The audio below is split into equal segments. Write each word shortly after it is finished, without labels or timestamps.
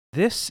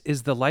This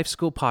is the Life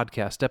School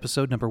Podcast,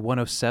 episode number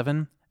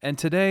 107, and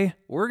today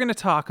we're going to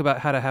talk about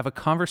how to have a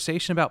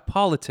conversation about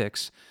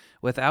politics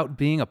without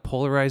being a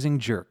polarizing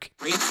jerk.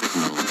 No,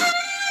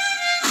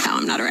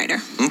 I'm not a writer.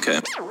 Okay.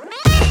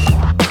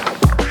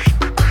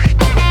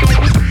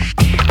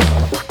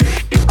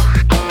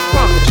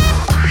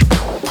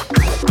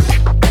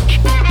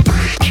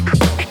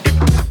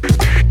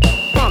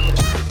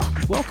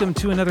 Welcome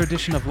to another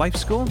edition of Life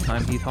School.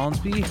 I'm Heath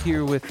Hollinsby,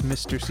 here with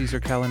Mr. Caesar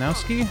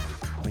Kalinowski.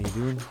 How you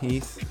doing,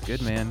 Heath?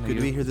 Good, man. Good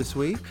to be here this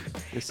week.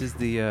 This is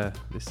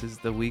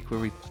the week where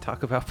we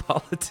talk about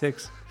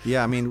politics.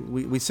 Yeah, I mean,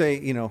 we say,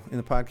 in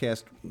the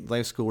podcast,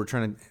 Life School, we're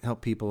trying to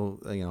help people,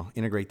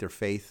 integrate their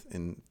faith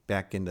and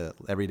back into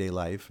everyday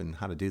life and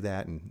how to do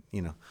that. And,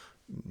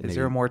 Is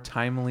there a more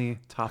timely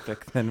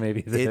topic than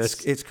maybe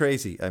this? It's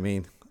crazy. I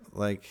mean,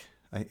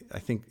 I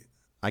think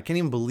I can't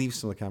even believe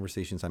some of the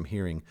conversations I'm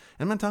hearing.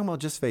 And I'm not talking about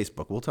just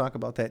Facebook. We'll talk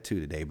about that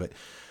too today. But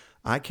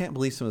I can't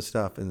believe some of the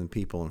stuff and the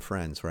people and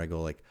friends where I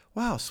go like,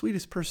 wow,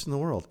 sweetest person in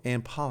the world.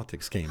 And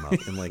politics came up.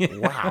 And like,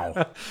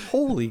 wow,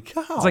 holy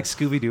cow. It's like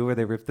Scooby-Doo where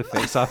they rip the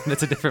face off and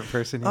it's a different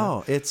person.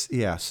 Oh,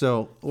 yeah.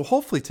 So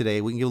hopefully today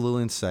we can give a little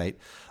insight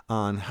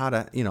on how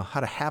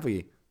to have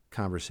a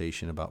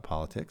conversation about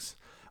politics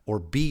or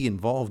be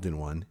involved in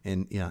one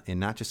and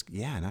not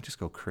just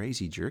go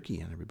crazy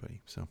jerky on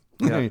everybody. So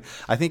Yeah.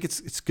 I think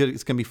it's good.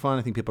 It's going to be fun.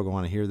 I think people are going to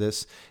want to hear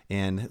this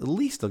and at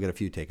least they'll get a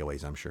few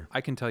takeaways, I'm sure. I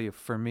can tell you,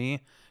 for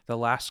me, the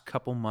last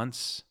couple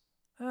months,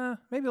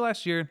 maybe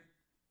last year,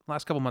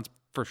 last couple months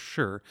for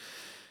sure,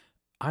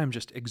 I'm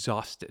just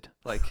exhausted,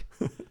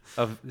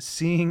 of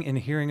seeing and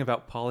hearing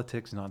about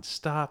politics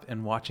nonstop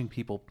and watching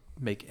people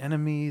make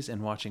enemies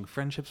and watching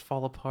friendships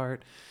fall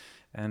apart.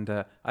 And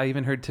I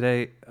even heard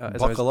today,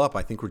 Buckle up!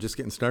 I think we're just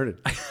getting started.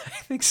 I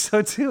think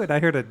so too. And I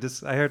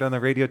heard on the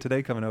radio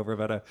today coming over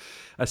about a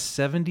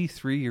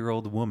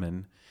 73-year-old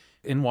woman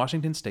in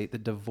Washington State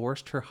that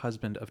divorced her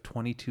husband of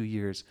 22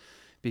 years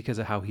because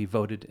of how he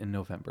voted in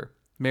November.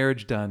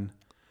 Marriage done.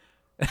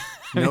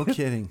 No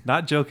kidding.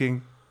 Not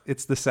joking.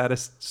 It's the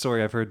saddest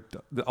story I've heard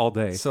all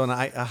day. So, and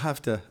I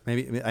have to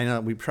I know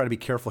we try to be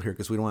careful here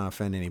because we don't want to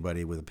offend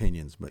anybody with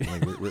opinions, but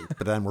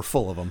but then we're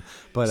full of them.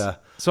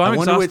 But so I'm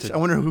exhausted. I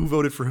wonder who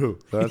voted for who.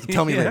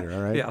 Tell me later,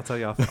 all right? Yeah, I'll tell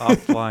you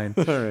offline.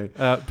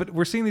 All right. But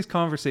we're seeing these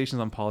conversations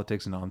on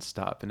politics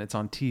nonstop, and it's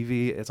on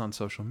TV, it's on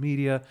social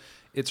media,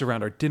 it's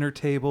around our dinner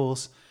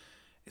tables.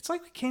 It's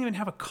like we can't even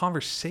have a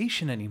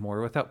conversation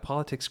anymore without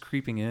politics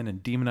creeping in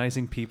and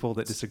demonizing people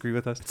that disagree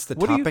with us. It's the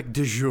topic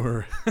du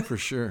jour for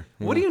sure.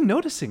 What are you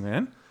noticing,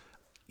 man?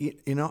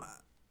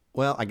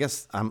 Well, I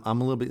guess I'm a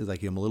little bit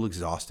like you. I'm a little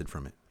exhausted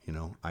from it.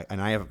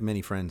 I have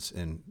many friends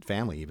and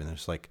family even.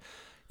 It's like,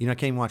 I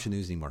can't even watch the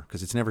news anymore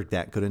because it's never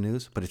that good of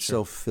news, but it's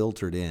so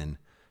filtered in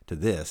to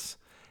this,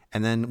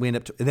 and then we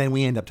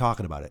end up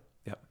talking about it.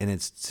 Yep. And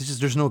it's just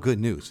there's no good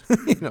news.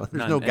 There's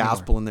no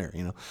gospel in there.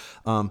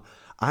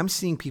 I'm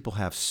seeing people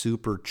have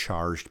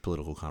supercharged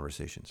political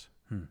conversations.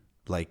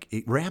 Like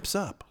it ramps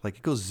up, like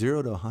it goes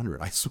 0 to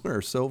 100. I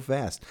swear, so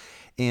fast.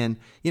 And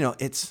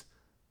it's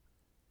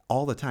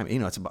all the time.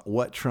 It's about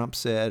what Trump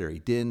said or he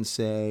didn't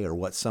say, or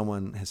what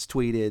someone has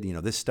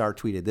tweeted. This star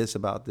tweeted this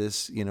about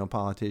this,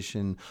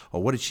 politician,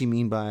 or what did she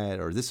mean by it,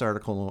 or this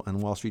article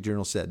on Wall Street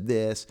Journal said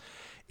this.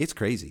 It's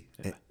crazy.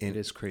 Yeah, it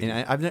is crazy.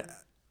 And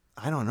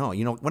I don't know.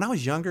 When I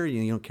was younger,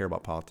 you don't care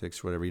about politics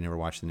or whatever. You never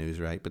watch the news,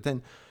 right? But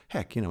then,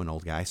 heck, an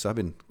old guy. So I've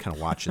been kind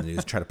of watching the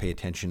news, try to pay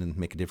attention and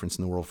make a difference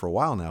in the world for a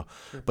while now.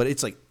 Sure. But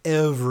it's like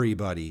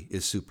everybody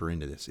is super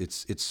into this.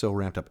 It's so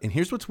ramped up. And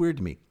here's what's weird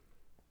to me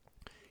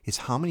is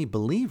how many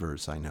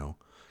believers I know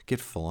get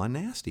full on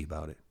nasty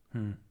about it,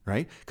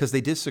 right? Because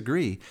they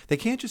disagree. They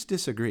can't just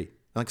disagree.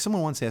 Like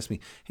someone once asked me,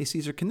 hey,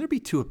 Caesar, can there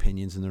be two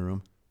opinions in the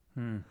room?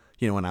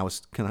 When I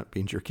was kind of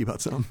being jerky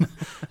about something.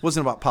 It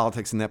wasn't about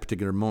politics in that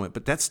particular moment,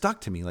 but that stuck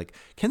to me. Like,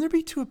 can there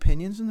be two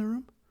opinions in the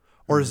room?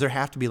 Or does there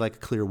have to be like a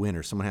clear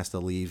winner? Someone has to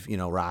leave,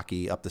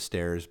 Rocky up the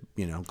stairs,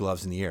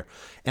 gloves in the air.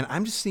 And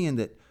I'm just seeing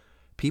that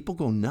people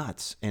go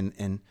nuts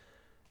and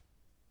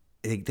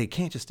they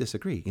can't just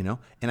disagree,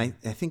 And I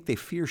think they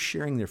fear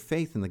sharing their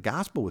faith in the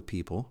gospel with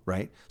people,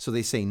 right? So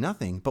they say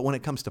nothing. But when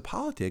it comes to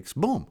politics,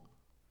 boom.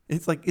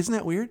 It's like, isn't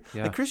that weird?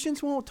 Yeah. Like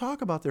Christians won't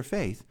talk about their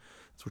faith.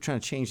 So we're trying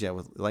to change that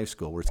with Life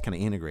School where it's kind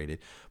of integrated.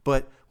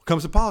 But when it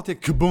comes to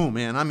politics, kaboom,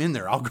 man, I'm in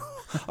there. I'll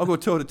go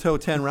toe to toe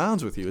 10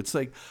 rounds with you. It's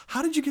like,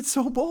 how did you get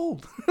so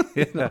bold?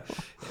 Yeah.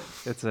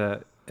 It's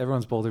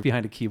everyone's bolder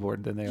behind a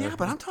keyboard than they are. Yeah,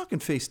 but I'm talking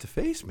face to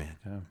face, man.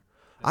 Yeah.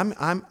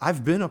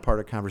 I've been a part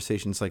of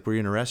conversations like where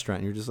you're in a restaurant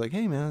and you're just like,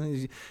 hey man,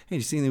 hey, did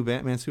you see the new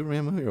Batman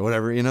Superman movie or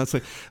whatever? It's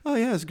like, oh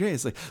yeah, it's great.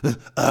 It's like,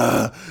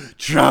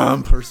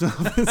 Trump or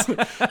something.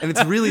 And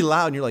it's really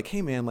loud and you're like,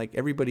 hey man, like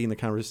everybody in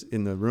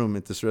the room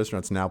at this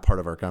restaurant's now part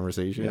of our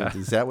conversation. Yeah.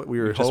 Is that what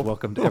we were just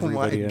welcomed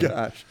everybody? Oh my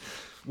gosh.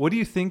 What do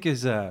you think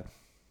is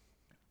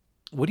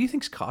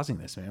causing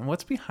this, man?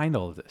 What's behind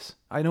all of this?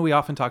 I know we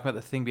often talk about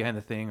the thing behind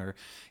the thing or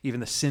even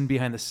the sin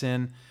behind the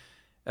sin.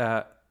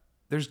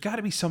 There's got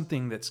to be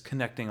something that's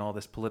connecting all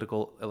this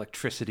political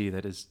electricity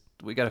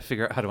we got to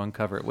figure out how to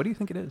uncover it. What do you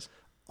think it is?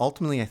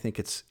 ultimately, I think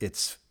it's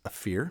a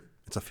fear.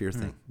 It's a fear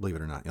thing, believe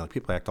it or not. Like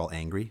people act all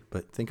angry,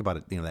 but think about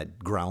it. That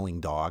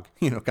growling dog,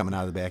 coming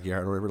out of the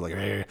backyard or whatever.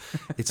 Like,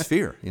 it's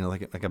fear.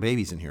 Like a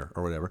baby's in here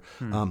or whatever.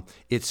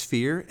 It's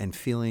fear and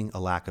feeling a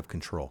lack of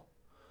control.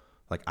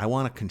 Like I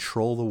want to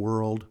control the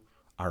world,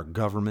 our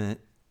government,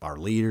 our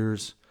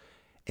leaders,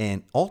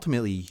 and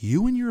ultimately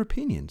you and your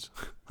opinions.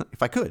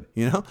 If I could,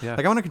 Yeah.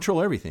 like I want to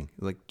control everything.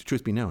 Like the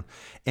truth be known,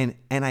 and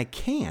I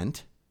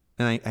can't.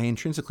 And I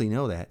intrinsically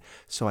know that,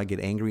 so I get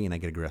angry and I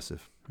get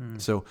aggressive.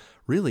 So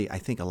really, I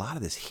think a lot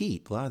of this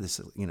heat, a lot of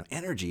this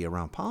energy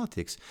around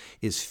politics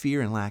is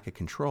fear and lack of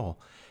control,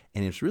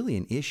 and it's really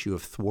an issue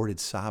of thwarted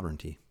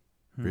sovereignty.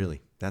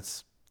 Really,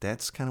 that's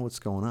kind of what's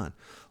going on.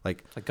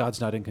 Like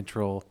God's not in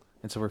control,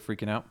 and so we're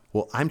freaking out.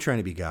 well, I'm trying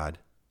to be God,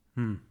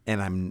 and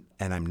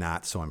I'm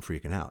not, so I'm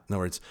freaking out. In other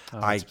words,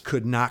 I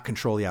could not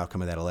control the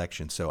outcome of that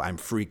election, so I'm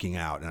freaking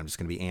out, and I'm just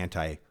going to be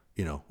anti,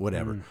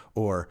 whatever,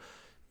 or.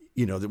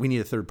 That we need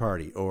a third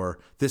party, or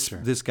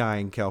this guy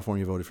in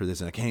California voted for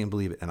this, and I can't even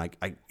believe it. And I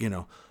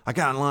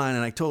got online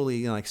and I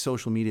totally like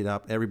social media'd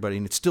up everybody,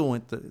 and it still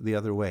went the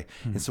other way.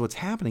 And so what's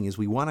happening is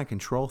we want to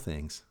control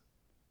things,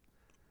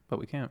 but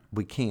we can't.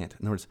 We can't.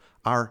 In other words,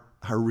 our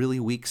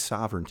really weak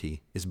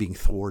sovereignty is being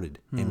thwarted,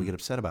 and we get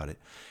upset about it.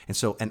 And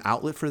so an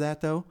outlet for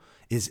that though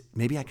is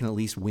maybe I can at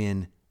least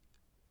win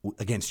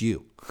against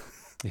you.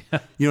 Yeah.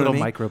 You know what I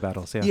mean? Micro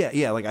battles. Yeah.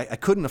 Yeah. Like I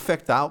couldn't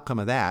affect the outcome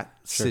of that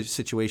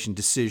situation,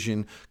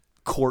 decision,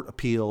 court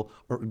appeal,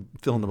 or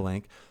fill in the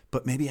blank,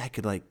 but maybe I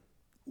could like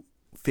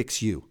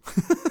fix you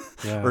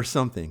or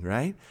something,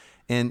 right?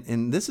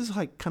 And this is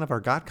like kind of our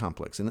God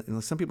complex.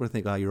 And some people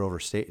think, oh, you're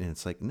overstating it.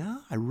 It's like,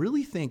 no, I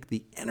really think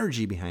the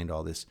energy behind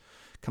all this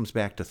comes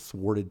back to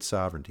thwarted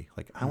sovereignty.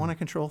 Like I want to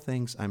control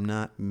things. I'm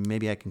not.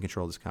 Maybe I can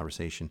control this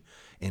conversation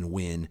and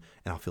win,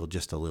 and I'll feel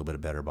just a little bit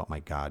better about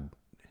my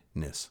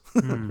Godness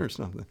or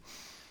something.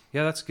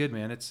 Yeah, that's good,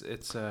 man. It's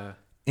And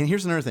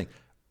here's another thing.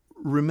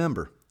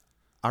 Remember,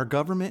 our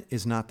government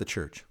is not the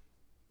church.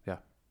 Yeah.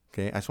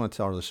 Okay, I just want to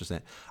tell our listeners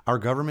that. Our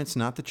government's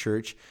not the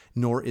church,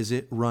 nor is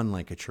it run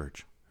like a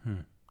church.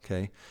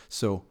 Okay,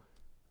 so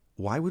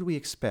why would we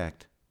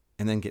expect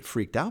and then get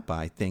freaked out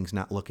by things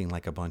not looking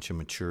like a bunch of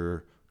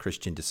mature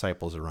Christian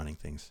disciples are running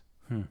things?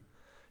 I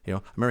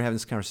remember having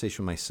this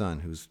conversation with my son,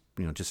 who's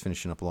just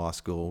finishing up law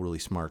school, really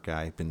smart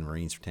guy, been in the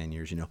Marines for 10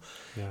 years,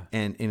 Yeah.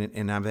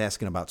 And I'm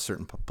asking about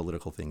certain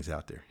political things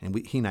out there,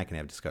 and he and I can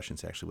have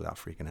discussions actually without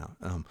freaking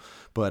out.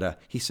 But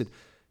he said,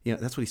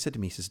 that's what he said to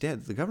me. He says,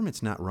 Dad, the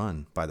government's not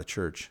run by the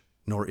church,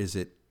 nor is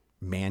it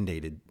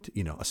mandated,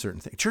 a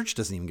certain thing. Church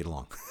doesn't even get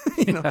along.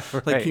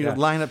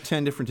 Line up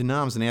 10 different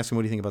denoms and ask them,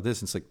 what do you think about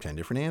this? And it's like 10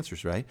 different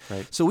answers, right?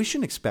 So we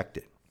shouldn't expect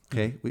it.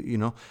 Okay,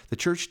 the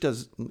church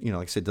does,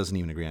 like I said, doesn't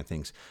even agree on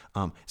things.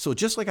 So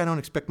just like I don't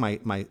expect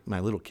my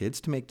little kids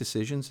to make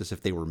decisions as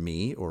if they were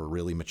me or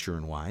really mature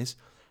and wise,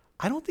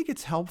 I don't think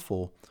it's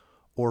helpful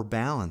or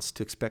balanced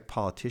to expect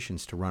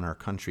politicians to run our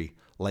country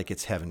like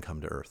it's heaven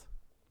come to earth.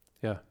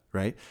 Yeah.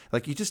 Right?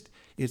 Like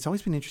it's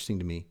always been interesting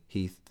to me,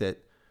 Heath,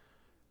 that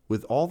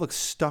with all the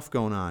stuff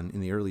going on in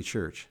the early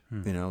church,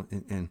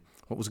 and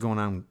what was going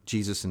on,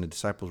 Jesus and the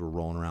disciples were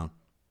rolling around.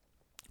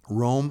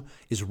 Rome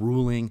is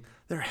ruling.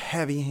 They're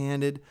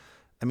heavy-handed.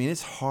 I mean,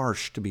 it's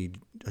harsh to be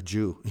a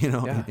Jew,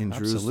 in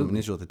Jerusalem and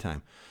Israel at the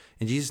time.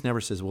 And Jesus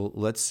never says, "Well,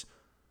 let's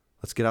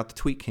get out the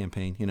tweet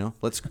campaign."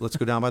 Let's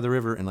go down by the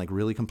river and like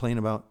really complain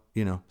about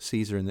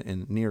Caesar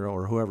and Nero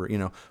or whoever,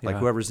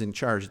 whoever's in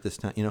charge at this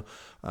time,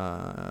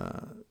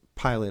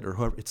 Pilate or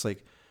whoever. It's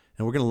like,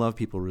 and we're going to love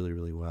people really,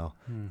 really well,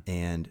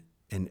 and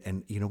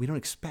we don't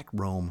expect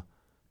Rome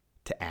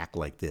to act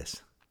like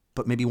this.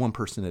 But maybe one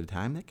person at a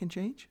time that can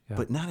change,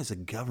 but not as a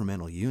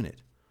governmental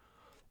unit.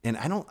 And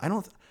I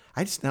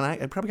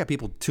probably got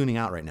people tuning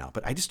out right now,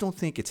 but I just don't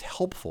think it's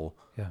helpful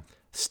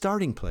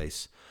starting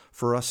place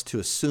for us to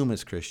assume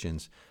as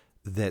Christians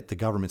that the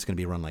government's going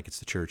to be run like it's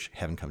the church,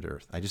 heaven come to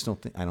earth. I just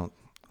don't think,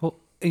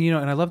 Well,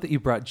 and I love that you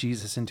brought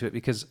Jesus into it,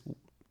 because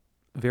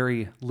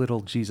very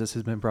little Jesus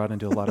has been brought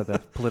into a lot of the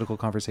political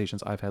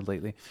conversations I've had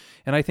lately.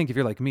 And I think if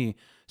you're like me,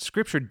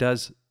 Scripture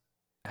does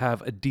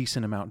have a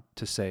decent amount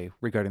to say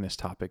regarding this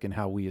topic and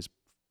how we as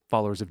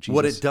followers of Jesus.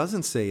 What it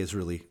doesn't say is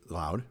really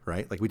loud,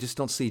 right? Like we just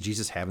don't see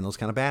Jesus having those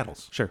kind of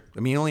battles. Sure. I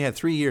mean, he only had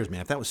 3 years, man.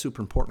 If that was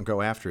super important,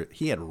 go after it.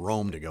 He had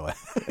Rome to go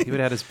after. He would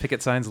have had his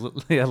picket signs lined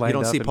up. You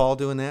don't see Paul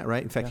doing that,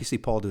 right? In fact, you see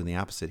Paul doing the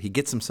opposite. He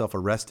gets himself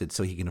arrested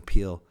so he can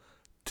appeal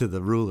to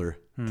the ruler,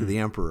 to the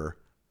emperor,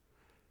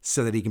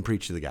 so that he can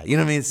preach to the guy. You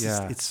know what I mean?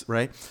 It's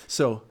right.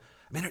 So,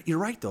 man, you're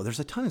right though. There's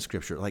a ton of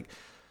scripture. Like,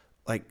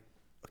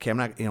 okay, I'm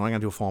not going to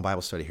do a full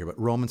Bible study here, but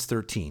Romans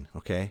 13,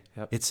 okay?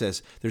 Yep. It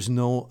says, there's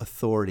no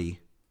authority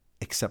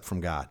except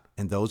from God,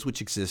 and those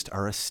which exist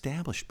are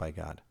established by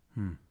God.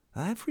 Now,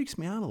 that freaks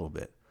me out a little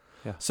bit.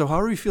 Yeah. So how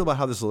do we feel about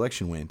how this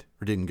election went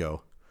or didn't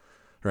go,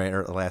 right?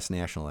 Or the last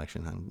national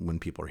election, when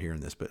people are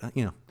hearing this, but,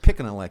 pick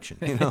an election.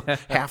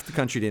 Half the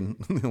country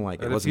didn't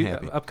like it, wasn't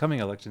happy. Upcoming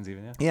elections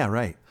even, yeah. Yeah,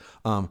 right.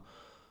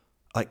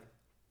 Like,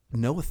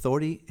 no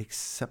authority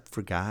except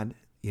for God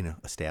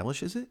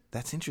establishes it.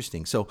 That's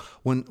interesting. So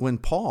when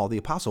Paul, the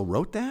apostle,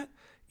 wrote that,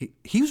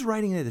 He was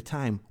writing it at a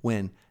time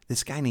when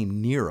this guy named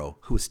Nero,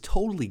 who was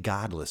totally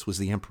godless, was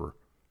the emperor.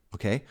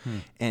 Okay,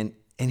 and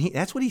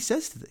that's what he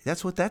says.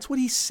 That's what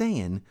he's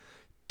saying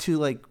to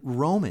like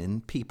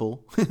Roman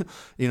people,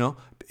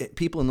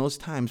 people in those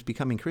times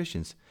becoming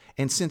Christians.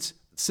 And since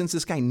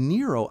this guy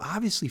Nero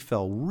obviously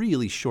fell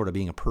really short of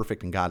being a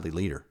perfect and godly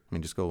leader, I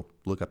mean, just go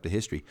look up the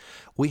history.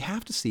 We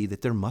have to see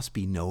that there must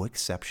be no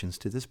exceptions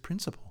to this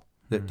principle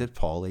that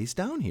Paul lays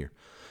down here,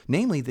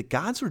 namely that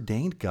God's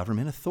ordained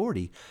government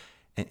authority.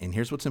 And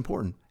here's what's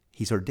important.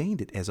 He's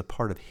ordained it as a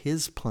part of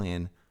his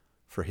plan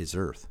for his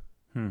earth.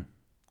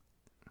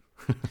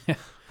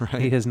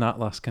 Right? He has not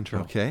lost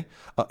control. Okay.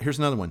 Here's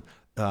another one.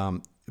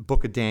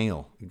 Book of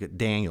Daniel. You get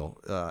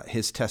Daniel,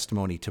 his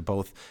testimony to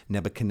both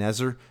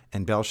Nebuchadnezzar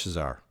and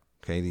Belshazzar.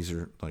 Okay. These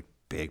are like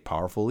big,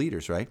 powerful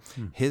leaders, right?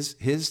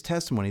 His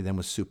testimony then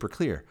was super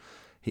clear.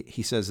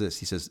 He says this.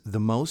 He says, the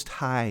Most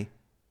High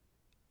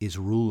is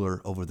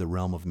ruler over the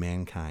realm of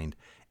mankind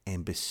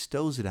and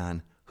bestows it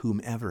on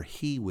whomever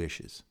he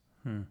wishes.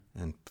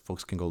 And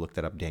folks can go look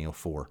that up, Daniel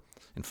 4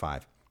 and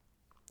 5.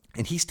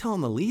 And he's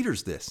telling the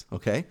leaders this,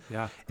 okay?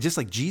 Yeah. Just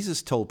like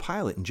Jesus told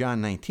Pilate in John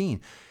 19,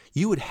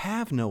 you would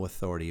have no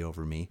authority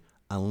over me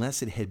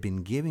unless it had been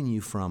given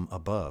you from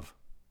above.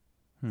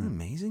 Isn't that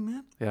amazing,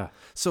 man? Yeah.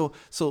 So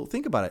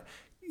think about it.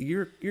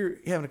 You're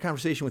having a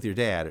conversation with your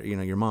dad, or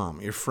your mom,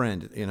 your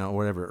friend, or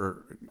whatever,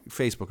 or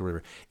Facebook or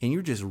whatever, and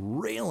you're just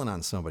railing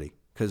on somebody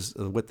because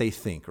of what they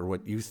think or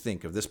what you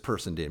think of this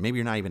person did. Maybe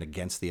you're not even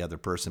against the other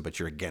person, but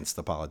you're against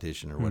the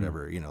politician or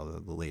whatever,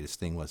 the latest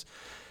thing was.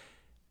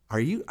 Are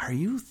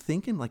you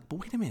thinking like, but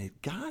wait a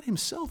minute, God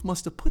himself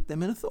must have put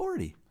them in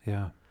authority.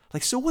 Yeah.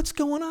 Like, so what's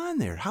going on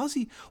there?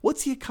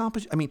 What's he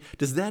accomplished? I mean,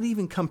 does that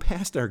even come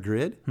past our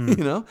grid?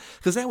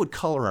 Because that would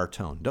color our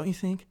tone, don't you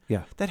think?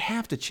 Yeah. That'd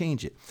have to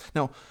change it.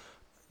 Now,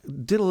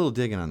 did a little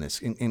digging on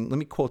this, and let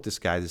me quote this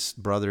guy, this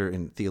brother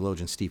and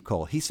theologian Steve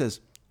Cole. He says,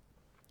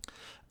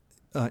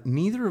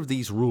 neither of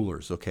these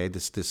rulers, okay,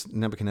 this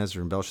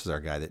Nebuchadnezzar and Belshazzar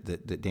guy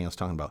that Daniel's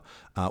talking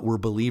about, were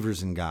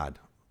believers in God,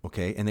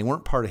 okay, and they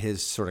weren't part of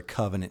his sort of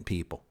covenant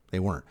people. They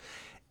weren't.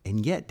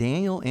 And yet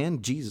Daniel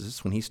and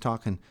Jesus, when he's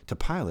talking to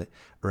Pilate,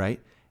 right,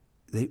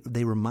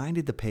 they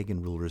reminded the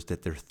pagan rulers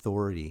that their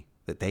authority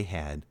that they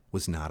had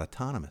was not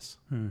autonomous.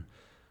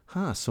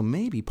 So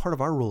maybe part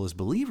of our role as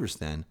believers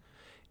then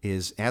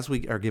is, as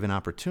we are given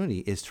opportunity,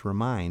 is to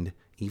remind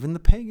even the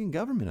pagan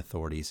government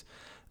authorities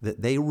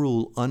that they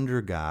rule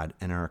under God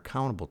and are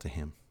accountable to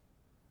him.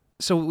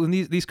 So when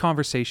these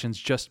conversations,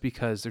 just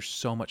because there's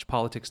so much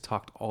politics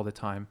talked all the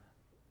time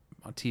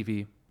on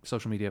TV,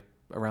 social media,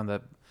 around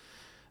the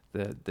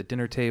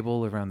dinner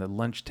table, around the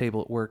lunch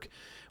table at work,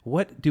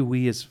 what do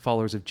we as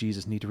followers of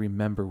Jesus need to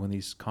remember when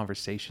these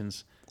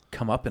conversations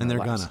come up in our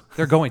lives?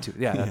 They're going to.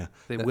 Yeah,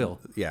 they will.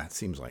 Yeah, it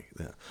seems like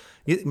that.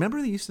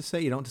 Remember they used to say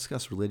you don't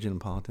discuss religion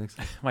and politics?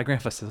 My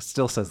grandpa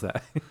still says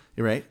that.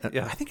 You're right?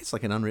 Yeah. I think it's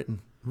like an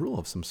unwritten rule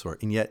of some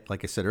sort. And yet,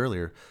 like I said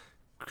earlier,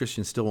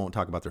 Christians still won't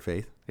talk about their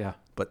faith. Yeah.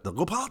 But they'll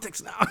go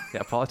politics now.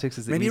 Yeah, politics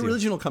is the Maybe easier.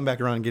 religion will come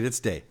back around and get its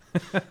day.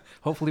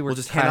 Hopefully we'll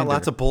just hand out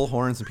lots of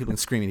bullhorns and people can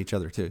scream at each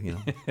other too.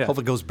 Yeah.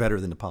 Hopefully it goes better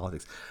than the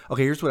politics.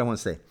 Okay, here's what I want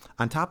to say.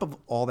 On top of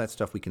all that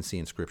stuff we can see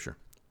in Scripture,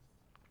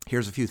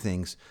 here's a few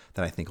things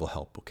that I think will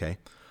help, okay?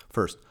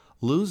 First,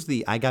 lose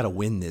the I got to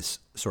win this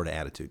sort of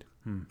attitude.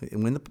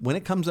 And when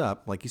it comes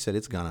up, like you said,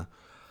 it's gonna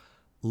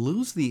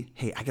lose the,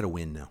 hey, I got to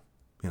win now.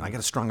 I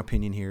got a strong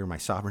opinion here. My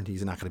sovereignty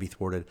is not going to be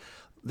thwarted.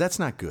 That's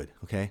not good,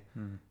 okay?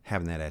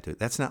 Having that attitude.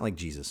 That's not like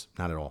Jesus,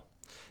 not at all.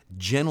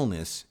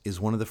 Gentleness is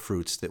one of the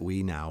fruits that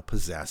we now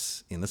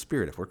possess in the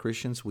Spirit. If we're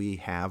Christians, we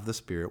have the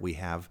Spirit. We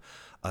have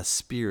a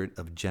spirit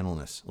of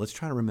gentleness. Let's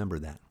try to remember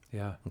that.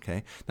 Yeah.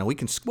 Okay? Now, we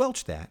can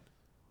squelch that.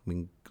 We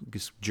can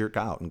just jerk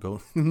out and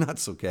go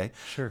nuts, okay?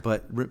 Sure.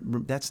 But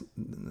that's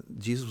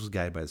Jesus was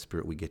guided by the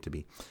Spirit we get to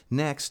be.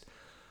 Next,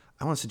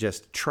 I want to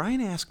suggest try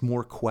and ask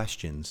more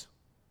questions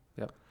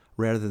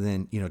rather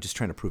than, just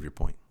trying to prove your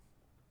point.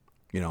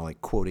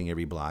 Like quoting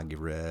every blog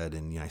you've read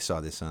and I saw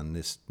this on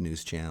this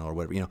news channel or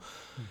whatever.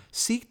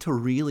 Seek to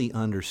really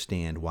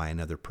understand why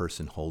another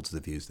person holds the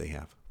views they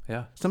have.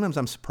 Yeah. Sometimes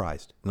I'm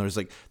surprised. And there's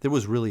there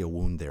was really a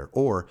wound there,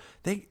 or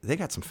they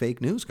got some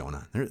fake news going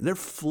on. They're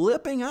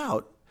flipping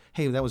out.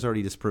 Hey, that was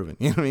already disproven.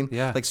 You know what I mean?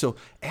 Yeah. So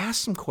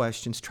ask some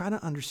questions. Try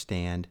to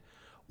understand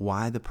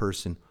why the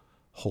person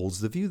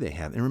holds the view they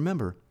have. And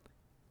remember,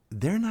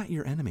 they're not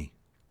your enemy.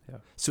 Yeah.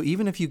 So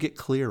even if you get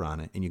clear on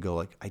it and you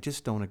go I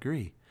just don't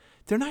agree,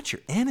 they're not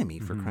your enemy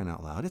for crying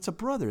out loud. It's a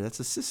brother. That's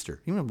a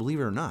sister. Even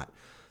believe it or not.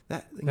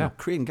 That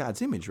creating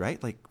God's image,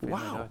 right?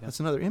 Wow, that's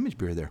another image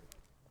bearer there.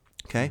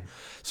 Okay?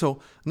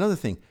 So another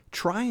thing,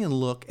 try and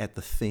look at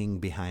the thing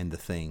behind the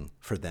thing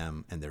for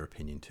them and their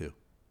opinion too.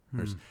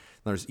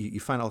 You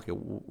find out,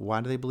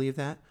 why do they believe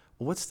that?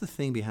 Well, what's the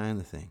thing behind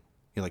the thing?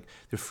 They're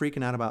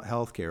freaking out about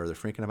healthcare, or they're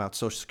freaking about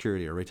Social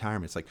Security or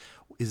retirement. It's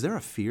is there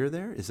a fear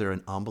there? Is there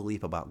an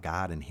unbelief about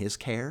God and his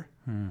care?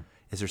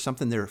 Is there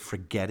something they're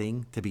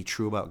forgetting to be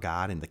true about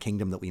God and the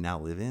kingdom that we now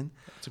live in?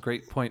 It's a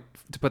great point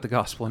to put the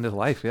gospel into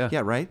life. Yeah.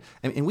 Yeah, right.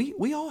 And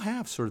we all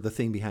have sort of the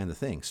thing behind the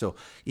thing. So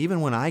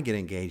even when I get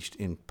engaged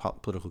in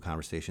political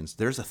conversations,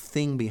 there's a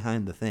thing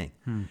behind the thing.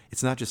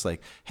 It's not just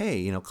like,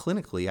 hey,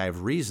 clinically,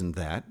 I've reasoned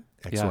that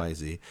X, Yeah. Y,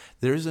 Z.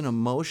 There's an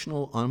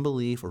emotional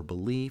unbelief or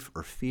belief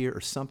or fear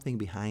or something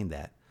behind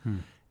that.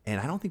 And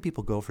I don't think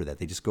people go for that.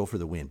 They just go for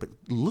the win. But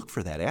look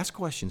for that. Ask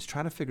questions.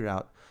 Try to figure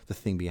out the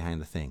thing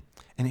behind the thing.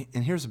 And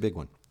here's a big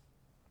one.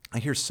 I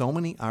hear so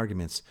many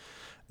arguments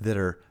that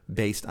are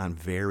based on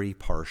very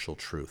partial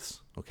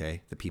truths,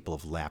 okay, that people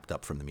have lapped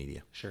up from the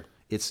media. Sure.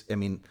 It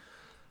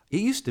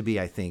used to be,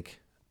 I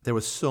think, there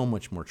was so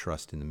much more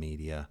trust in the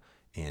media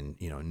and,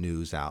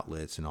 news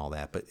outlets and all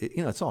that. But,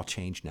 it's all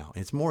changed now.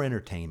 It's more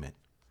entertainment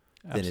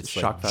than it's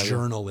Shock like value.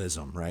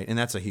 journalism, right? And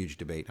that's a huge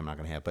debate I'm not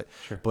going to have. But,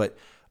 Sure. but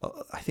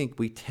I think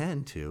we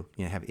tend to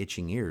have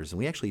itching ears, and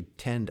we actually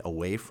tend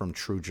away from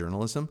true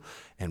journalism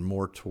and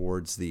more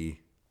towards the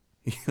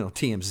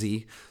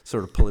TMZ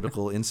sort of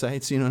political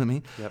insights. You know what I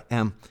mean? Yep.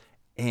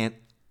 And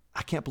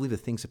I can't believe the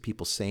things that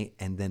people say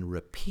and then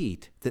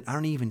repeat that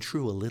aren't even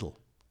true a little.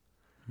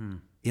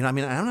 I'm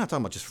not talking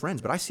about just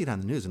friends, but I see it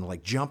on the news and they'll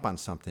like jump on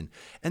something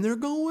and they're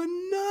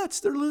going nuts.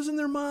 They're losing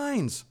their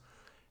minds.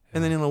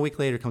 And then a week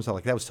later it comes out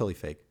like that was totally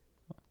fake.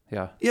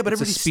 Yeah. Yeah, but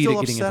It's the everybody's speed still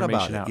of getting upset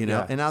about information it, out.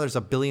 Yeah. And now there's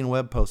a billion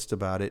web posts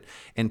about it,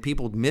 and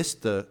people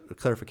missed the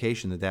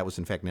clarification that was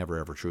in fact never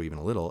ever true, even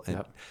a little. And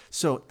Yep.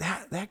 so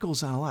that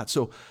goes on a lot.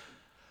 So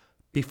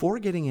before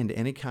getting into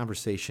any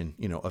conversation,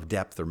 of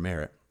depth or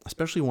merit,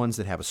 especially ones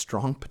that have a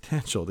strong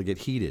potential to get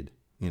heated,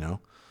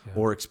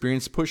 or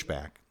experience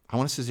pushback, I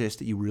want to suggest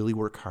that you really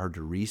work hard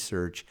to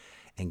research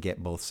and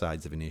get both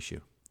sides of an issue.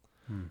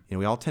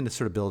 We all tend to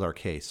sort of build our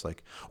case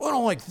like, well, I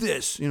don't like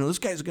this. This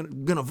guy's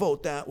gonna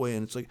vote that way,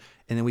 and it's like,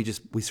 and then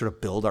we sort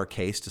of build our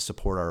case to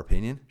support our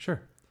opinion.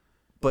 Sure.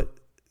 But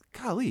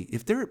golly,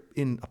 if they're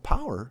in a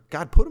power,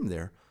 God put them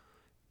there.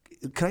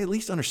 Could I at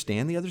least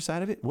understand the other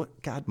side of it?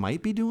 What God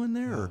might be doing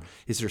there, or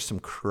is there some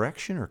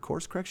correction or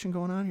course correction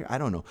going on here? I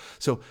don't know.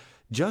 So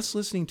just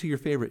listening to your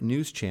favorite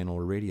news channel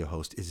or radio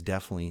host is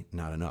definitely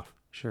not enough.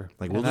 Sure.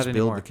 Like And we'll not just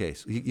build anymore. the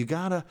case. You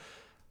gotta,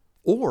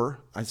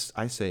 or I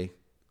say,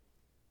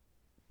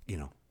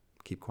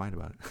 keep quiet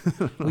about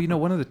it. Well,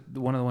 one of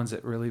the ones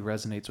that really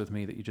resonates with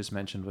me that you just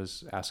mentioned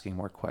was asking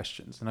more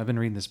questions. And I've been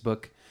reading this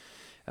book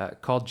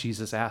called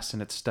Jesus Asked,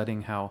 and it's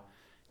studying how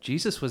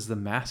Jesus was the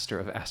master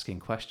of asking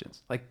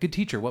questions. Like, good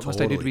teacher, what must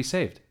I do to Totally. be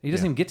saved? He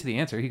doesn't Yeah. even get to the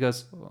answer. He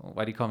goes, well,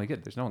 why do you call me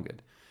good? There's no one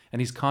good. And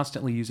he's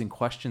constantly using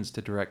questions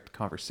to direct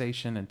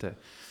conversation and to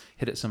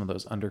hit at some of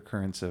those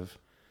undercurrents of,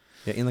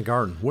 Yeah, in the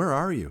garden, where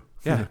are you?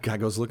 Yeah. God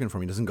goes looking for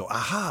him. He doesn't go,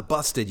 aha,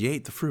 busted, you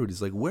ate the fruit.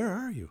 He's like, where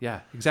are you?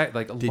 yeah, exactly.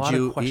 Like a Did lot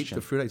you of questions. eat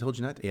the fruit I told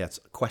you not to? Yeah, it's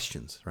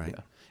questions, right?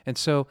 Yeah. And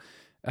so,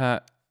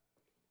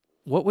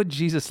 what would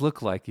Jesus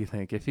look like, you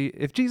think,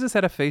 if Jesus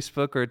had a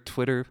Facebook or a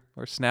Twitter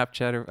or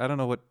Snapchat, or I don't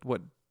know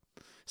what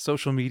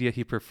social media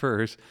he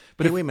prefers,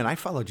 but Hey, wait a minute, I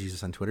follow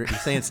Jesus on Twitter. You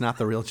saying it's not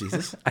the real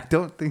Jesus? I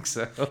don't think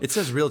so. It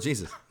says real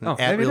Jesus. Oh, at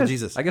maybe it real is.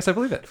 Jesus. I guess I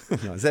believe it.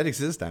 Does that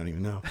exist? I don't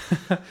even know.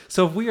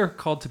 So if we are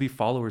called to be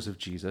followers of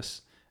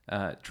Jesus,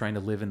 trying to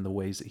live in the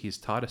ways that he's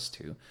taught us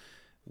to,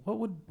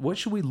 what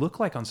should we look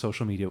like on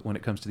social media when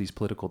it comes to these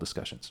political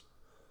discussions?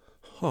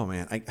 Oh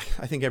man, I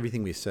think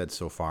everything we said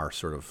so far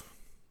sort of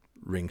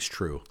rings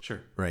true.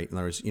 Sure. Right. And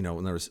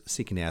there was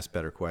seeking to ask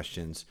better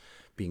questions,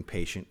 being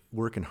patient,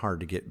 working hard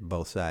to get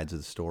both sides of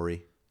the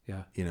story.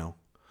 Yeah.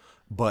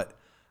 But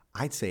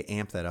I'd say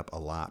amp that up a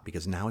lot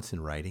because now it's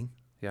in writing.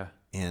 Yeah.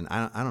 And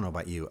I don't know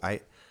about you. I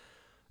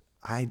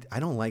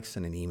don't like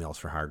sending emails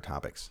for hard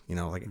topics.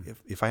 Like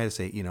if I had to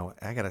say,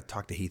 I got to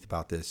talk to Heath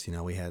about this.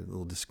 We had a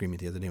little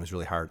disagreement the other day. It was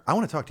really hard. I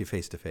want to talk to you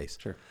face to face.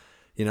 Sure.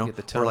 Or Get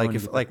the like tone,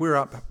 if get like we were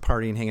out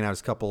partying, hanging out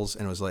as couples,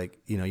 and it was like,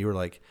 you were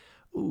like,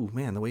 ooh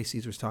man, the way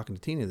Caesar was talking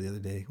to Tina the other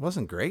day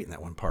wasn't great in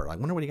that one part. I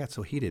wonder what he got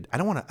so heated. I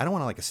don't want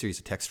like a series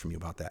of texts from you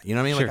about that. You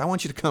know what I mean? Sure. Like I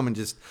want you to come and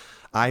just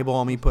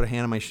eyeball me, put a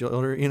hand on my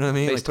shoulder. You know what I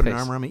mean? Face Like to put an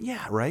face. arm around me.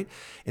 Yeah, right.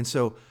 And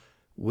so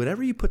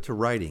whatever you put to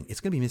writing, it's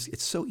gonna be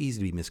it's so easy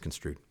to be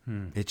misconstrued.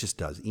 It just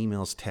does.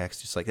 Emails,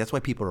 text, just like that's why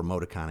people are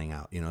emoticoning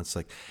out. It's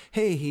like,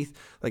 hey Heath,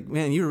 like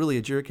man, you were really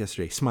a jerk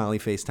yesterday. Smiley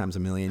face times a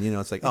million.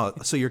 It's like, oh,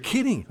 so you're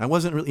kidding? I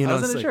wasn't really. I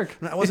wasn't it's a like,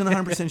 jerk. I wasn't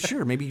 100%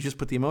 sure. Maybe you just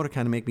put the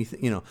emoticon to make me.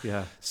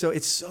 Yeah. So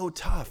it's so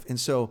tough. And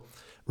so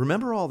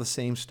remember all the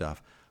same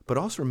stuff, but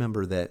also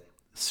remember that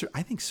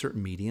I think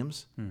certain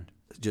mediums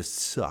just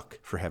suck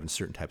for having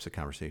certain types of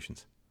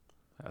conversations.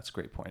 That's a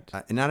great point.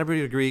 And not everybody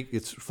would agree.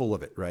 It's full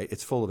of it, right?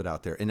 It's full of it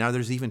out there. And now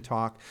there's even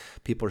talk.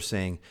 People are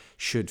saying,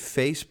 should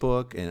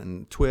Facebook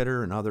and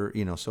Twitter and other,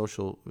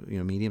 social,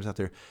 mediums out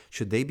there,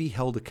 should they be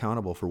held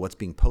accountable for what's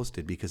being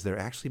posted because they're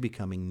actually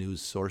becoming news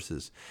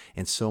sources?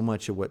 And so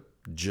much of what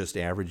just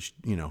average,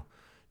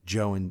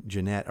 Joe and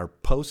Jeanette are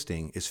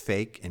posting is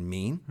fake and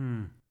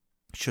mean.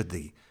 Should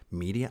the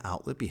media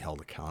outlet be held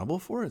accountable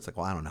for it? It's like,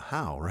 well, I don't know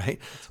how, right?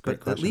 great But at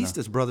question, least though.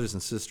 as brothers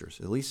and sisters,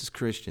 at least as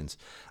Christians,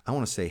 I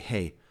want to say,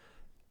 hey,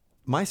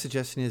 my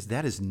suggestion is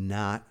that is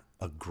not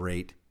a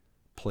great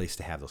place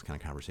to have those kind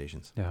of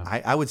conversations. Yeah.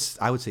 I would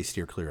say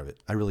steer clear of it.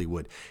 I really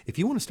would. If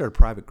you want to start a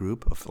private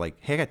group of like,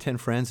 hey, I got 10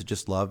 friends that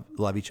just love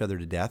each other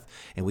to death,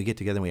 and we get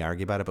together and we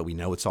argue about it, but we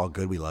know it's all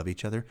good. We love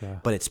each other,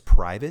 but it's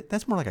private.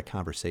 That's more like a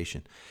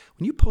conversation.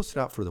 When you post it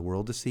out for the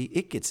world to see,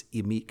 it gets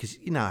immediate because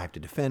now I have to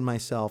defend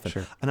myself,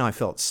 and I know I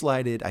felt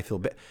slighted. I feel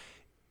bad.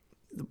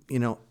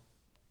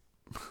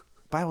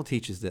 Bible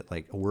teaches that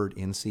like a word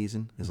in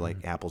season is like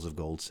apples of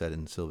gold set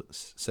in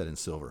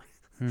silver.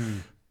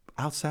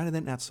 Outside of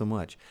that, not so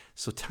much.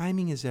 So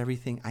timing is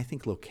everything. I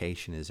think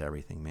location is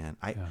everything, man.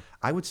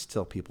 I would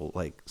tell people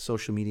like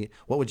social media,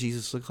 what would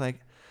Jesus look like?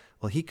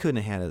 Well, he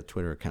couldn't have had a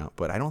Twitter account,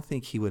 but I don't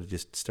think he would have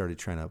just started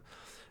trying to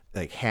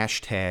like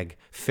hashtag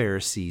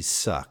Pharisees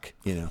suck,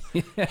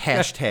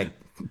 hashtag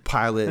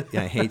Pilate,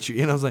 I hate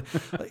you. I was like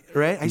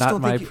right? I just not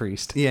don't my think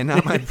priest. Yeah,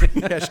 not my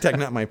hashtag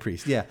not my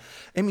priest. Yeah.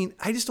 I mean,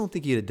 I just don't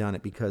think he'd have done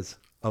it because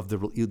of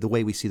the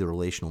way we see the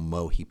relational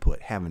mo he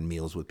put, having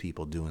meals with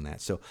people, doing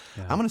that. So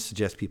I'm going to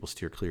suggest people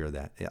steer clear of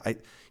that.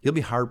 You'll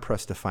be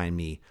hard-pressed to find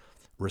me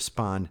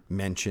respond,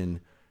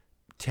 mention,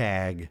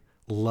 tag,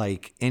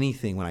 like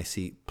anything when I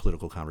see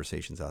political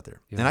conversations out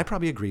there. And I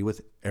probably agree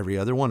with every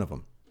other one of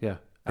them. Yeah,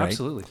 right?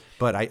 absolutely.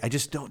 But I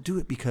just don't do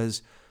it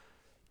because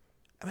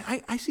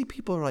I see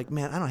people are like,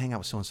 man, I don't hang out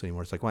with so-and-so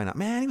anymore. It's like, why not?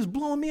 Man, he was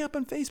blowing me up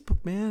on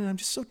Facebook, man. And I'm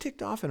just so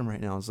ticked off at him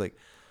right now. It's like,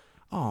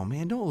 oh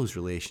man, don't lose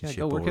relationship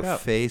go work over it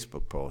out.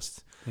 Facebook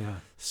posts. Yeah.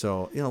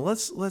 So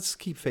let's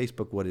keep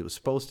Facebook what it was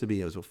supposed to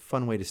be. It was a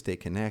fun way to stay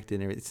connected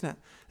and everything. It's not.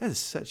 That is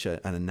such an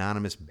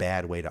anonymous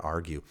bad way to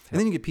argue. And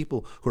then you get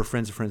people who are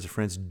friends of friends of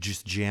friends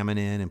just jamming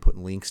in and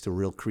putting links to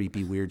real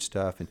creepy weird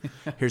stuff. And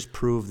here's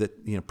proof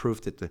that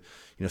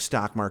the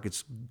stock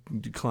market's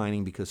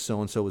declining because so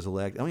and so was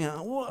elected. I mean,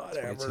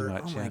 whatever. Too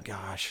much, oh my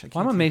gosh.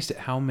 Well, I'm amazed at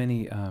how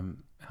many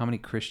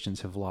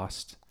Christians have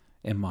lost.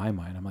 In my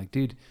mind, I'm like,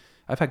 dude.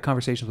 I've had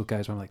conversations with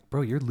guys where I'm like,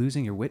 bro, you're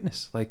losing your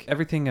witness. Like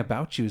everything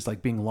about you is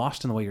like being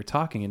lost in the way you're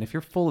talking. And if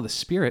you're full of the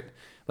Spirit,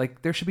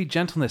 like there should be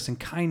gentleness and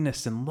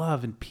kindness and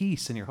love and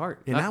peace in your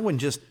heart. And not when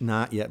just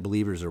not yet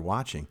believers are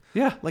watching.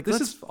 Yeah, like this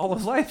is all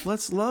of life.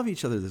 Let's love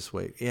each other this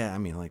way. Yeah, I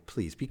mean, like,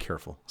 please be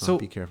careful. So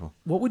be careful.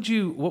 What would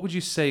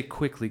you say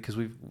quickly? Because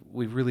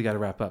we've really got to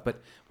wrap up.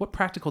 But what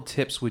practical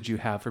tips would you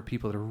have for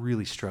people that are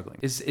really struggling?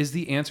 Is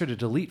the answer to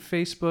delete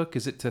Facebook?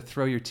 Is it to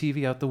throw your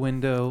TV out the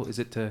window? Is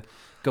it to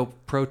go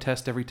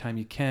protest every time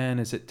you can?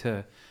 Is it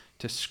to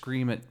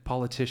scream at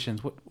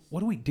politicians? What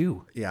do we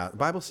do? Yeah, the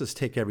Bible says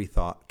take every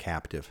thought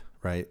captive,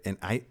 right? And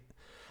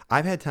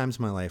I've had times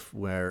in my life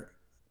where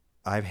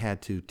I've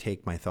had to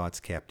take my thoughts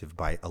captive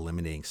by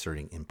eliminating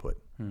certain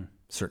input.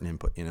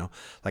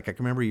 Like I can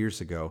remember years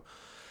ago,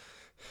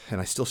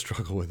 and I still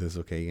struggle with this.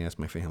 Okay, you can ask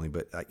my family,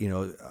 but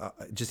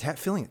just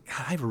feeling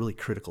God, I have a really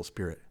critical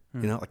spirit.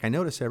 Like I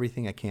notice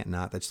everything. I can't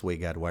not. That's the way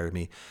God wired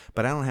me.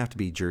 But I don't have to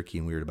be jerky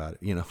and weird about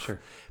it.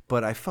 Sure.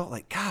 But I felt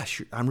like, gosh,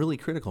 I'm really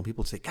critical. And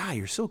people would say, God,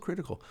 you're so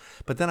critical.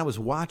 But then I was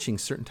watching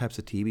certain types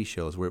of TV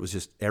shows where it was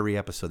just every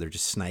episode they're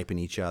just sniping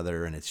each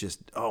other, and it's just,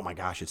 oh my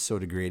gosh, it's so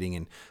degrading.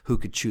 And who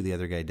could chew the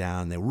other guy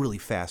down? They're really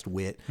fast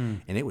wit,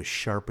 and it was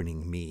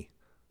sharpening me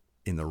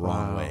in the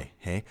wrong way.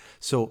 Hey,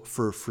 so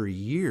for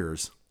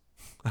years.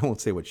 I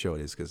won't say what show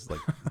it is because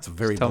it's a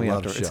very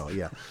beloved show.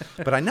 Yeah,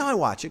 but I know I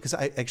watch it because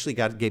I actually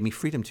God gave me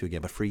freedom to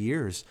again. But for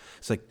years,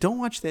 it's like, don't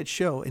watch that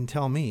show and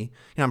tell me.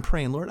 I'm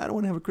praying, Lord, I don't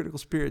want to have a critical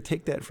spirit.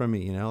 Take that from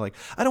me. Like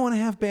I don't want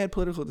to have bad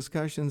political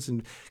discussions.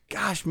 And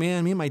gosh,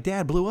 man, me and my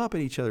dad blew up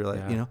at each other.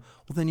 Well,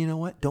 then you know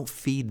what? Don't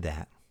feed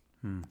that.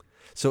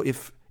 So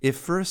if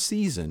for a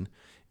season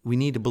we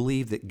need to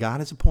believe that God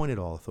has appointed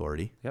all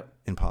authority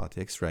in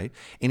politics, right?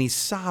 And he's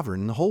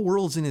sovereign. The whole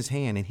world's in his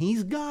hand, and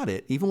he's got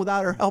it, even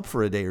without our help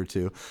for a day or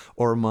two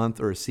or a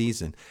month or a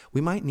season. We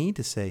might need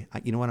to say,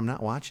 you know what, I'm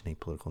not watching any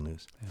political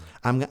news. Yeah.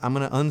 I'm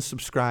going to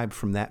unsubscribe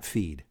from that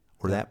feed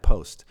or that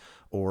post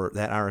or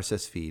that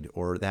RSS feed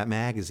or that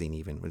magazine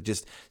even. It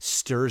just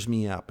stirs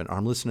me up. And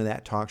I'm listening to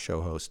that talk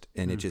show host,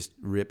 and it just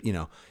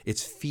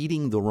it's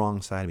feeding the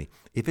wrong side of me.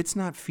 If it's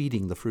not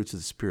feeding the fruits of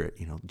the Spirit,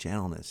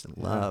 gentleness and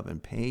love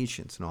and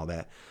patience and all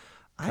that,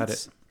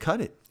 cut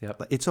it.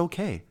 Yep. It's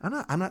okay.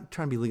 I'm not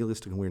trying to be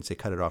legalistic and weird and say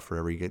cut it off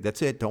forever.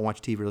 That's it. Don't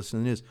watch TV or listen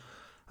to the news.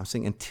 I'm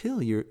saying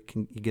until you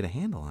get a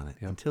handle on it,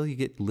 until you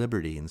get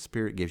liberty and the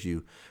Spirit gives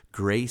you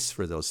grace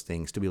for those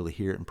things to be able to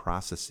hear it and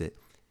process it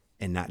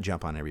and not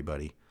jump on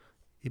everybody.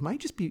 It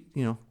might just be,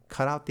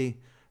 cut out the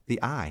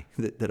eye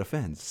that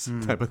offends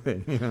type of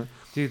thing.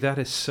 Dude, that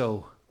is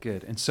so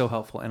good and so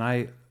helpful.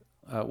 And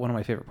one of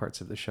my favorite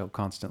parts of the show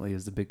constantly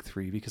is the big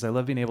three, because I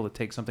love being able to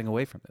take something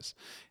away from this.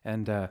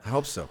 And I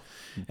hope so.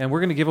 And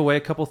we're going to give away a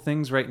couple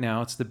things right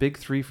now. It's the big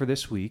three for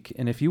this week.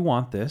 And if you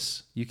want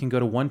this, you can go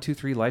to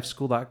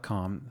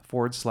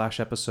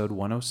 123lifeschool.com/episode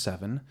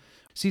 107.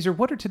 Caesar,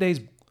 what are today's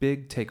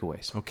big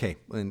takeaways? Okay.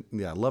 And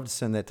I'd love to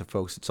send that to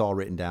folks. It's all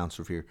written down.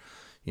 So if you're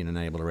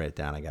not able to write it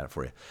down, I got it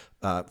for you.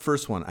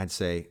 First one, I'd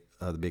say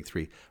the big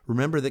three.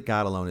 Remember that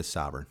God alone is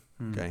sovereign.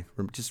 Okay,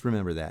 just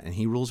remember that, and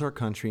He rules our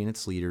country and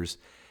its leaders.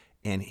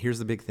 And here's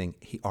the big thing: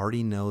 He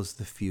already knows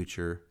the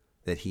future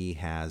that He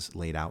has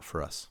laid out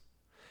for us.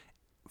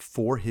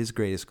 for his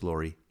greatest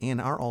glory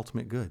and our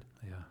ultimate good.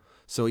 Yeah.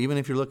 So even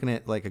if you're looking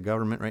at like a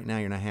government right now,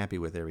 you're not happy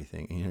with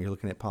everything. You know, you're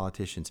looking at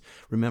politicians.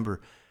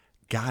 Remember,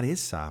 God is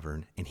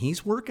sovereign, and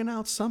he's working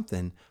out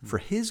something for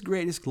his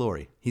greatest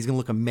glory. He's going to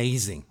look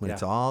amazing when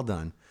it's all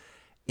done.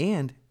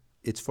 And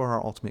it's for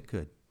our ultimate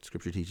good.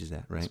 Scripture teaches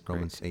that, right?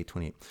 Romans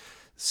 8:28.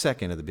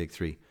 Second of the big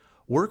three,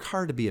 work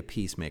hard to be a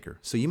peacemaker.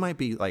 So you might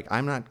be like,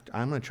 I'm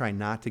going to try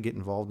not to get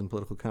involved in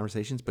political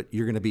conversations, but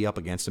you're going to be up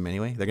against them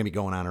anyway. They're going to be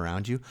going on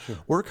around you. Sure.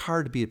 Work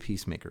hard to be a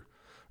peacemaker,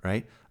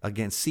 right?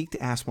 Again, seek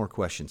to ask more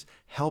questions.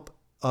 Help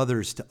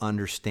others to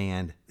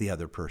understand the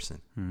other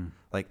person.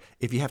 Like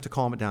if you have to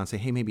calm it down and say,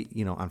 hey, maybe,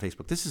 you know, on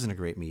Facebook, this isn't a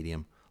great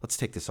medium. Let's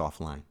take this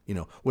offline, you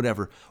know,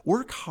 whatever.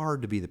 Work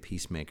hard to be the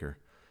peacemaker,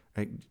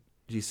 right?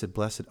 Jesus said,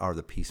 blessed are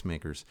the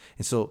peacemakers.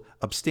 And so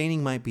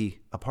abstaining might be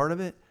a part of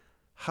it.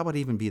 How about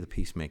even be the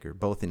peacemaker,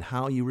 both in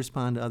how you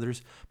respond to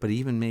others, but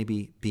even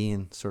maybe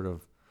being sort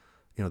of,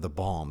 you know, the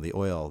balm, the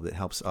oil that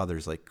helps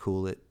others, like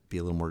cool it, be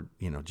a little more,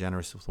 you know,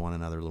 generous with one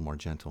another, a little more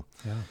gentle.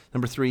 Yeah.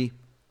 Number three,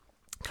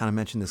 kind of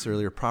mentioned this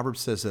earlier, Proverbs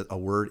says that a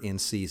word in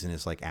season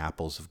is like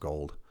apples of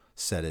gold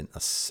set in a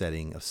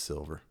setting of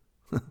silver.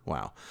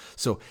 Wow.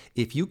 So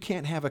if you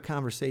can't have a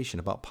conversation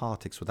about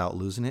politics without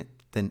losing it,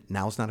 then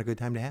now's not a good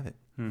time to have it.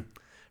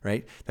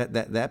 Right?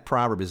 That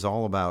proverb is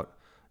all about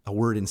a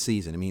word in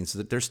season. It means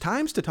that there's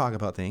times to talk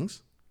about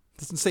things. It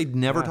doesn't say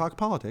never talk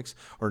politics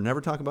or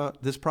never talk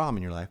about this problem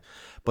in your life,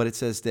 but it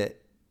says that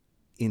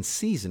in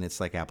season, it's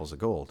like apples of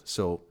gold.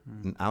 So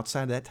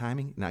outside of that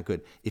timing, not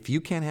good. If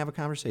you can't have a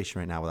conversation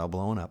right now without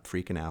blowing up,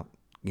 freaking out,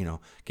 you know,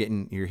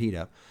 getting your heat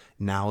up,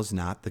 now's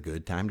not the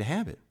good time to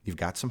have it. You've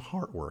got some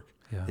heart work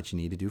that you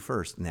need to do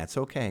first, and that's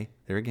okay.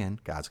 There again,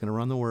 God's going to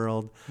run the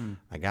world.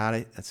 I got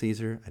it. That's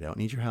Caesar. I don't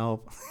need your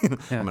help.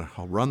 I'm going to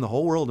run the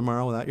whole world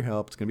tomorrow without your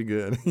help. It's going to be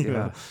good. You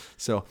know?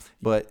 So,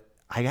 but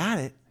I got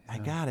it. I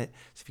got it.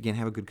 So if you can't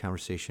have a good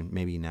conversation,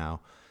 maybe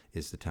now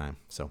is the time.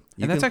 So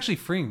that's actually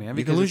freeing, man.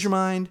 You can lose your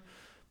mind,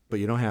 but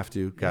you don't have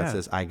to. God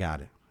says, I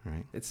got it.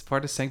 Right? It's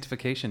part of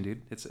sanctification,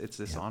 dude. It's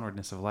this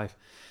onwardness of life.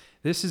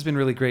 This has been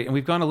really great, and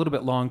we've gone a little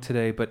bit long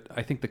today, but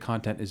I think the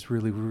content is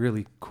really,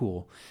 really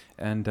cool.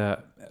 And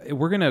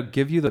we're going to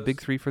give you the big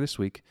three for this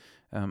week.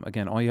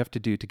 Again, all you have to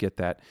do to get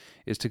that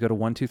is to go to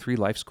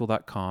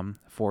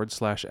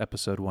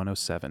 123lifeschool.com/episode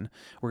 107.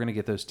 We're going to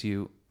get those to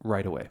you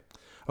right away.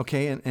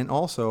 Okay, and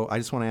also, I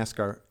just want to ask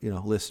our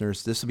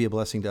listeners, this would be a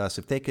blessing to us,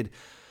 if they could,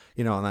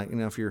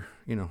 if you're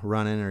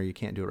running or you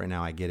can't do it right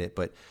now, I get it,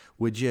 but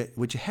would you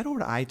head over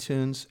to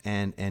iTunes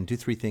and do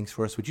three things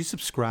for us? Would you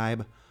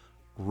subscribe,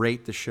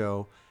 rate the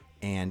show,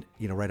 and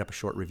write up a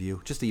short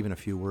review, just even a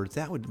few words?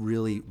 That would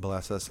really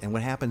bless us. And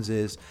what happens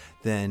is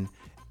then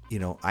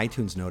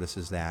iTunes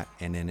notices that,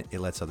 and then it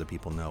lets other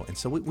people know. And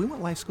so we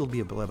want Life School to be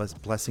a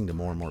blessing to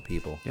more and more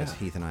people as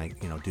Heath and I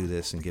do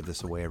this and give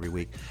this away every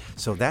week.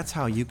 So that's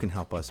how you can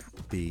help us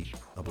be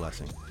a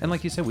blessing. And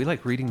like you said, we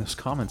like reading those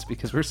comments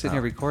because we're sitting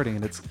here recording,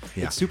 and it's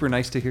super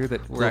nice to hear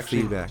that we're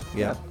actually feedback.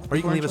 Yeah. Or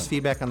you can leave us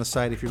feedback on the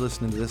site. If you're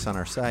listening to this on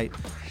our site,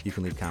 you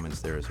can leave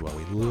comments there as well.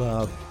 We'd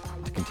love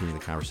to continue the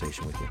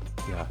conversation with you.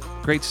 Yeah.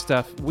 Great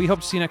stuff. We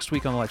hope to see you next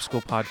week on the Life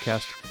School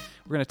Podcast.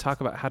 We're going to talk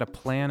about how to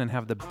plan and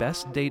have the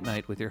best date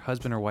night with your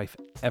husband or wife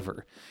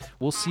ever.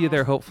 We'll see you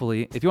there,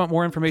 hopefully. If you want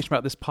more information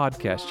about this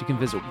podcast, you can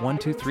visit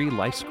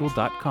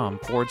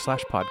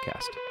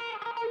 123lifeschool.com/podcast.